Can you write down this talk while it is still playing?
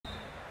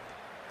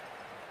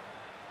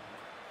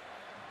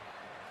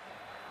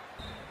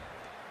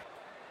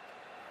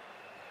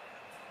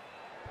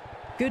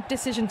Good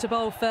decision to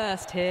bowl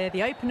first here.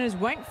 The openers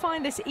won't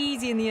find this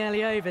easy in the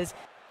early overs.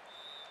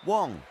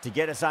 Wong to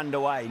get us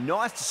underway.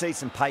 Nice to see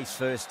some pace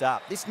first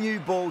up. This new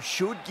ball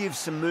should give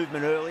some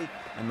movement early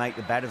and make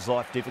the batter's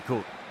life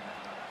difficult.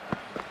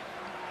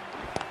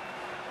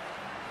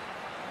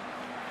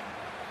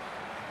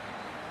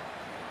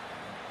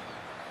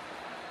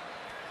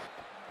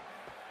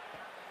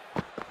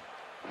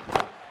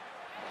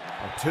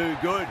 Too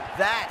good.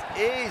 That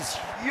is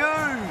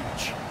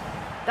huge.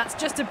 That's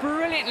just a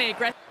brilliantly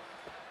aggressive.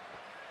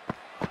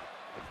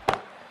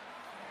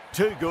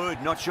 Too good.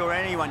 Not sure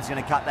anyone's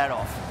going to cut that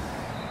off.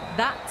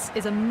 That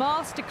is a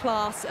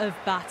masterclass of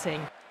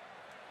batting.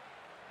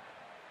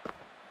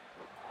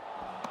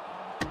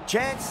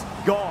 Chance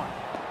gone.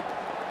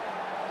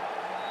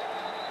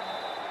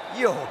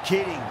 You're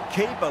kidding.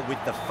 Keeper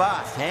with the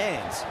fast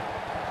hands.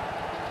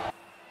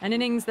 An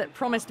innings that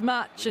promised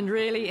much and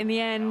really, in the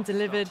end,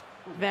 delivered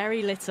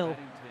very little.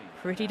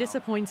 Pretty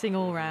disappointing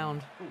all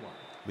round.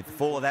 With the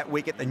fall of that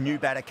wicket, the new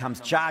batter comes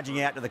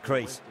charging out to the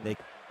crease. They're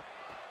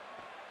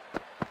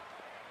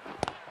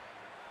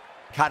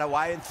cut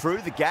away and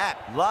through the gap.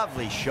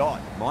 Lovely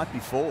shot. Might be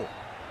four.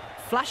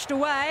 Flashed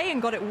away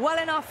and got it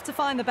well enough to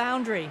find the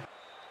boundary.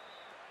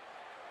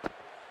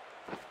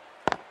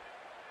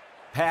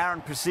 Power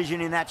and precision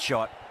in that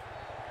shot.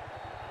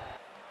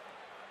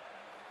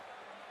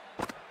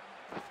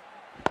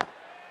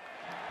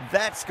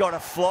 That's got a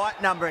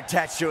flight number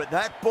attached to it.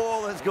 That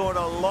ball has gone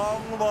a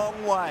long,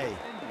 long way.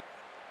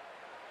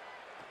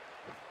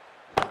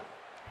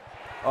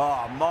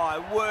 Oh, my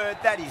word,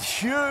 that is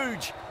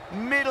huge.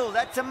 Middle,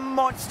 that's a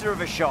monster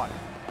of a shot.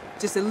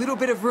 Just a little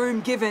bit of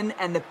room given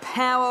and the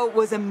power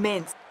was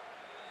immense.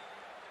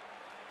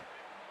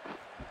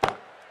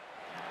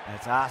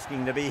 That's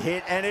asking to be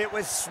hit and it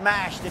was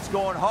smashed. It's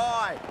gone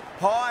high,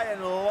 high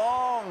and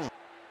long.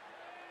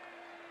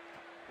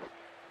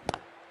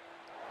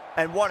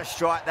 And what a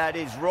strike that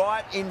is,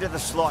 right into the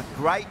slot.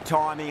 Great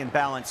timing and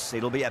balance.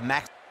 It'll be a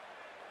max.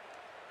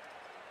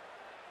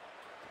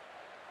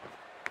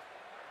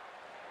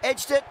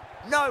 Edged it,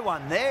 no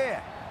one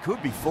there.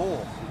 Could be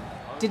four.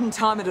 Didn't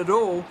time it at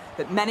all,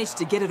 but managed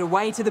to get it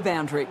away to the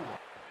boundary.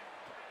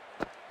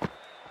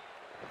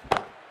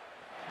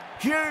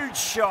 Huge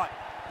shot.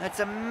 That's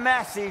a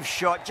massive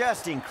shot,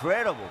 just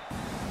incredible.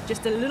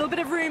 Just a little bit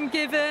of room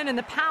given and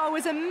the power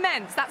was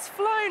immense. That's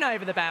flown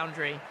over the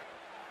boundary.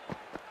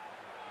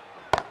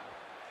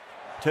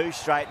 Two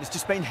straight, and it's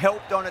just been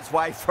helped on its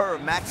way for a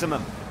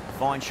maximum.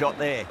 Fine shot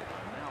there.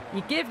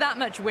 You give that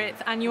much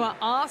width and you are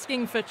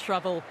asking for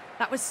trouble.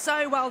 That was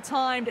so well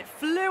timed. It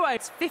flew over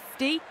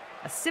 50.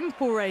 A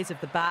simple raise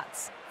of the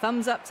bats.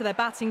 Thumbs up to their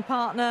batting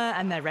partner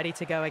and they're ready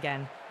to go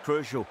again.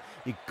 Crucial.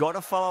 You've got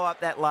to follow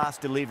up that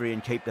last delivery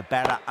and keep the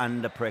batter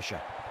under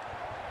pressure.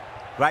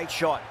 Great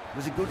shot. It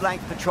was a good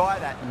length to try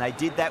that, and they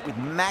did that with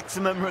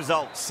maximum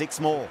results. 6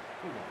 more.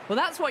 Well,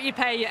 that's what you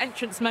pay your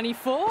entrance money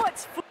for.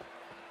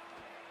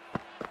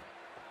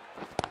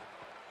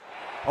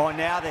 Oh,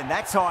 now then,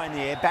 that's high in the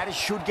air. Batters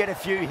should get a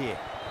few here.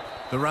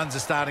 The runs are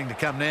starting to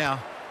come now.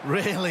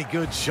 Really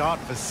good shot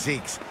for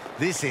 6.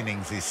 This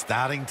innings is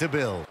starting to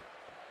build.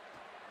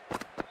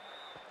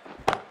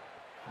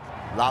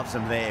 Loves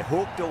them there.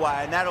 Hooked away,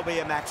 and that'll be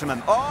a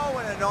maximum. Oh,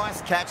 and a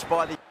nice catch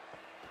by the...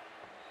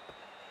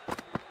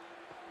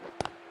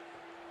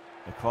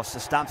 Across the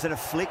stumps and a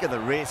flick of the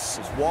wrists.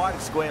 It's wide, a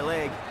square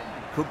leg.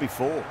 Could be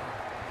 4.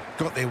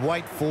 Got their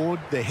weight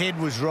forward. The head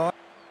was right.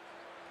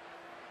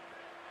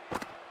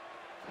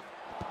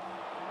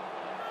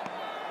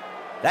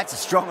 That's a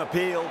strong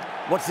appeal.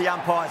 What's the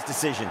umpire's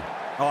decision?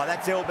 Oh,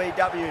 that's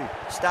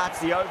LBW. Starts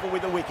the over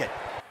with a wicket.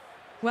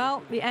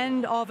 Well, the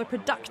end of a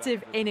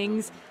productive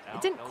innings. It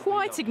didn't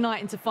quite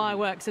ignite into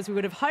fireworks as we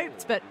would have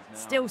hoped, but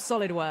still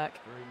solid work.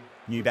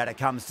 New batter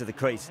comes to the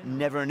crease.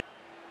 Never an...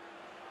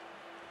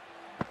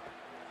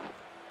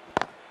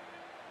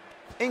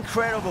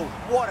 Incredible.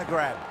 What a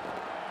grab.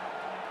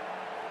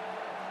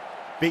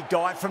 Big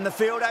dive from the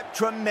fielder.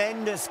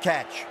 Tremendous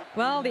catch.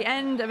 Well, the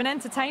end of an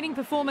entertaining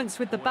performance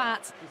with the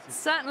bat.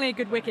 Certainly a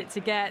good wicket to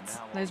get.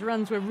 Those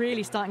runs were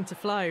really starting to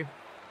flow.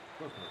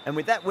 And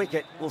with that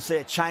wicket, we'll see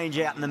a change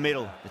out in the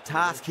middle. The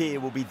task here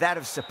will be that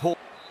of support.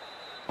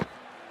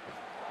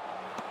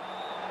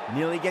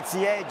 Nearly gets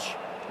the edge.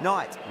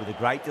 Knight with a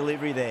great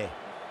delivery there.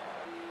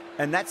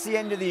 And that's the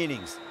end of the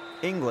innings.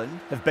 England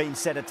have been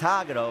set a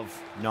target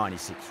of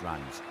 96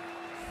 runs.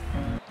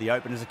 The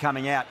openers are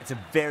coming out. It's a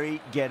very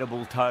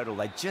gettable total.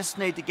 They just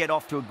need to get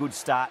off to a good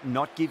start and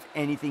not give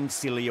anything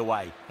silly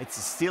away. It's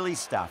the silly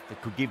stuff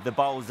that could give the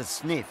bowlers a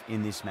sniff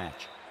in this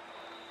match.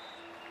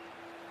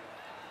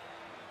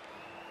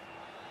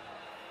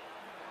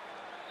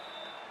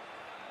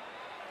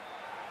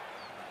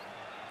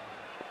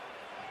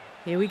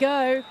 Here we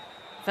go.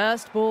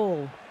 First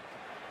ball.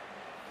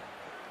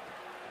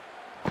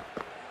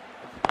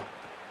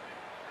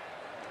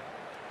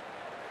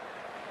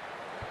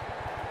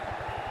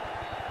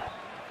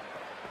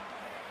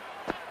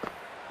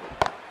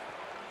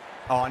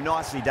 Oh,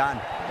 nicely done.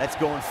 That's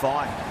gone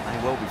fine.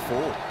 May well be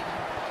 4.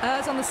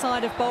 Errs on the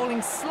side of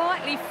bowling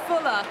slightly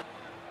fuller.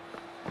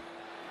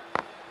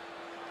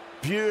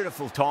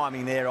 Beautiful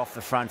timing there off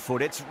the front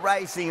foot. It's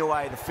racing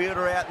away. The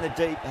fielder out in the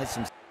deep has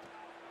some...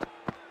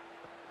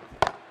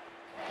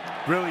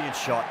 Brilliant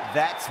shot.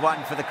 That's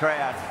one for the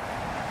crowd.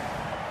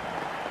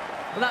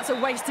 Well, that's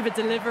a waste of a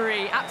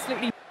delivery.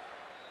 Absolutely.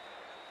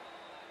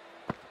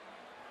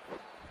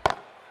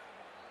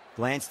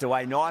 Glanced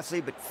away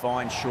nicely, but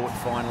fine short,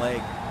 fine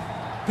leg.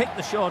 Picked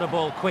the shorter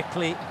ball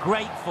quickly.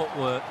 Great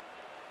footwork.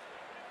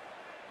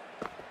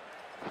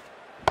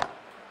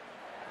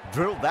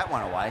 Drilled that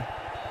one away.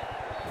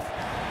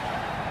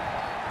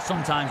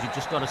 Sometimes you've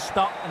just got to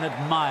stop and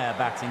admire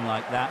batting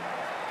like that.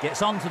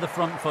 Gets onto the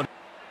front foot.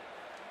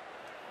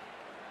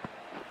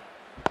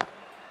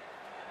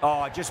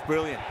 Oh, just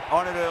brilliant.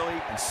 On it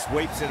early and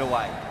sweeps it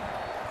away.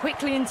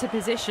 Quickly into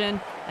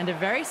position, and a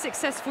very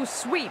successful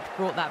sweep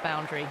brought that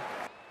boundary.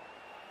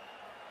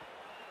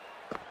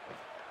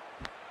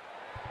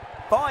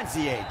 Finds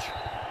the edge.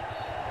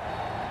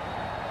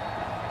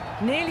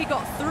 Nearly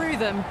got through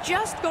them,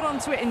 just got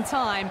onto it in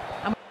time.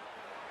 And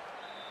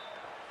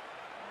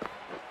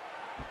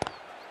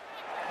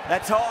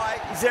That's high.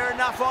 Is there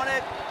enough on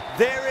it?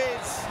 There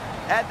is.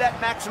 Add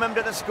that maximum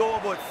to the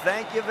scoreboard.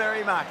 Thank you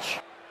very much.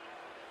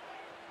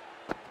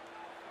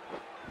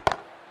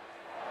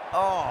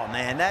 Oh,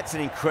 man, that's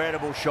an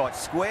incredible shot.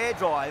 Square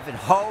drive and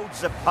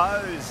holds the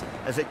pose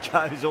as it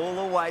goes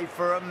all the way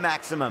for a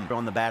maximum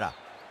on the batter.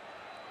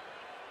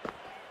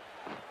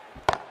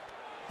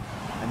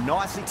 A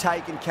nicely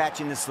taken catch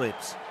in the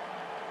slips.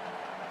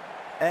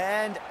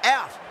 And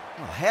out.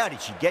 Oh, how did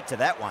she get to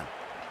that one?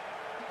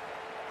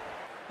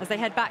 as they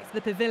head back to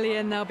the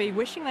pavilion, they'll be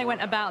wishing they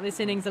went about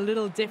this innings a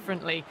little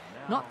differently.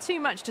 Not too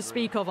much to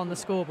speak of on the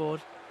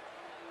scoreboard.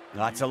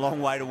 No, it's a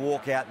long way to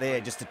walk out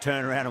there just to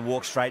turn around and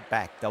walk straight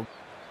back. They'll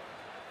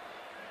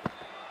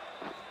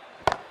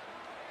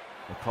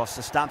across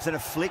the stumps and a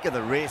flick of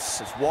the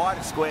wrist. It's wide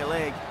of square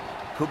leg.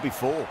 Could be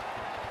four.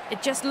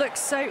 It just looks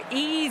so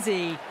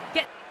easy.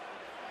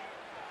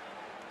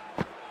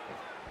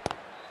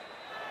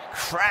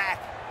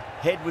 Crack.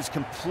 Head was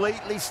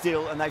completely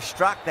still and they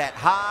struck that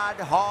hard,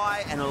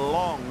 high and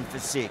long for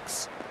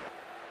six.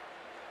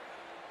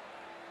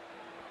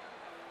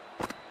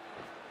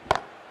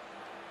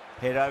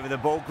 Head over the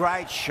ball.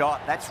 Great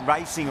shot. That's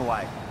racing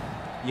away.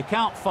 You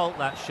can't fault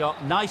that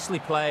shot. Nicely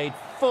played.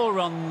 4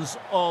 runs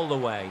all the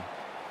way.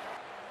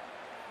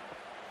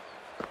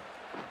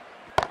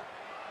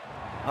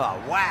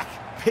 Oh, whack.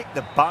 Pick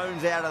the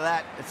bones out of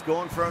that. It's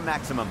gone for a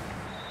maximum.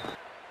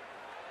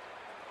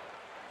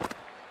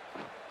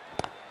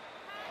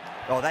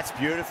 Oh, that's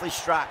beautifully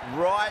struck.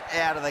 Right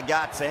out of the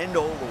guts end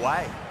all the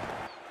way.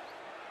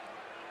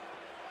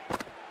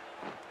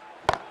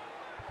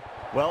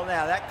 Well,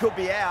 now that could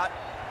be out.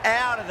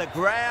 Out of the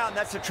ground.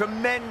 That's a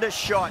tremendous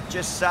shot.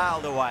 Just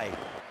sailed away.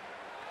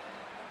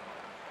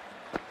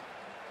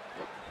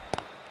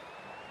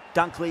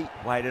 Dunkley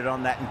waited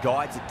on that and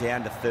guides it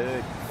down to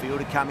third.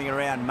 Fielder coming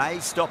around. May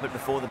stop it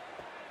before the...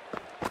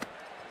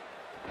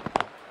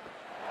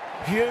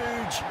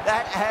 Huge.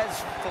 That has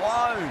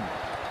flown.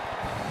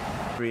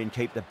 And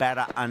keep the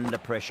batter under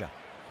pressure.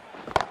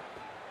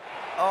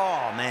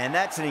 Oh, man,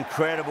 that's an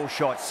incredible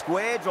shot.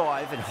 Square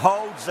drive and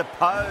holds the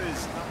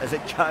pose as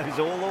it goes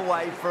all the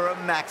way for a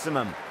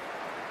maximum.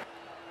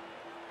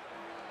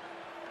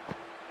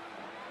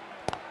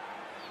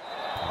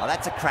 Oh,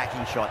 that's a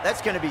cracking shot.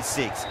 That's going to be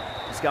 6.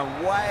 It's going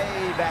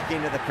way back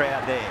into the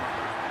crowd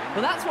there.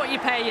 Well, that's what you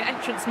pay your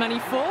entrance money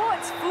for.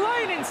 It's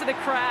flown into the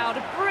crowd.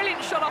 A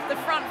brilliant shot off the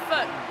front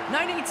foot.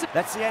 No need to...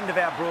 That's the end of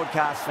our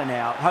broadcast for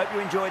now. Hope you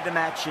enjoyed the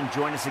match and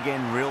join us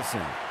again real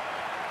soon.